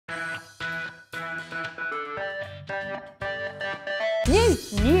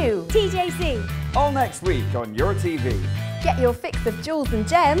New. TJC. All next week on your TV. Get your fix of jewels and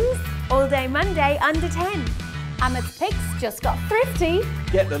gems. All day Monday under 10. Amit's picks just got thrifty.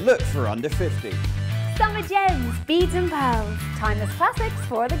 Get the look for under 50. Summer gems, beads and pearls. Timeless classics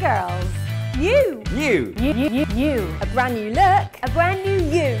for the girls. New. New. A brand new look. A brand new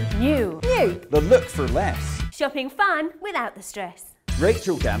you. New. The look for less. Shopping fun without the stress.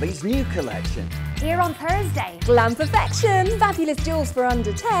 Rachel Galley's new collection. Here on Thursday. Glam perfection. Fabulous jewels for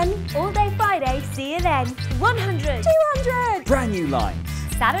under 10. All day Friday, see you then. 100. 200. Brand new lines.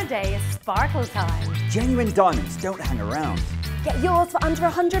 Saturday is sparkle time. Genuine diamonds don't hang around. Get yours for under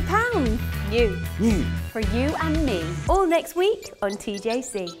 £100. New. New. For you and me. All next week on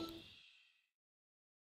TJC.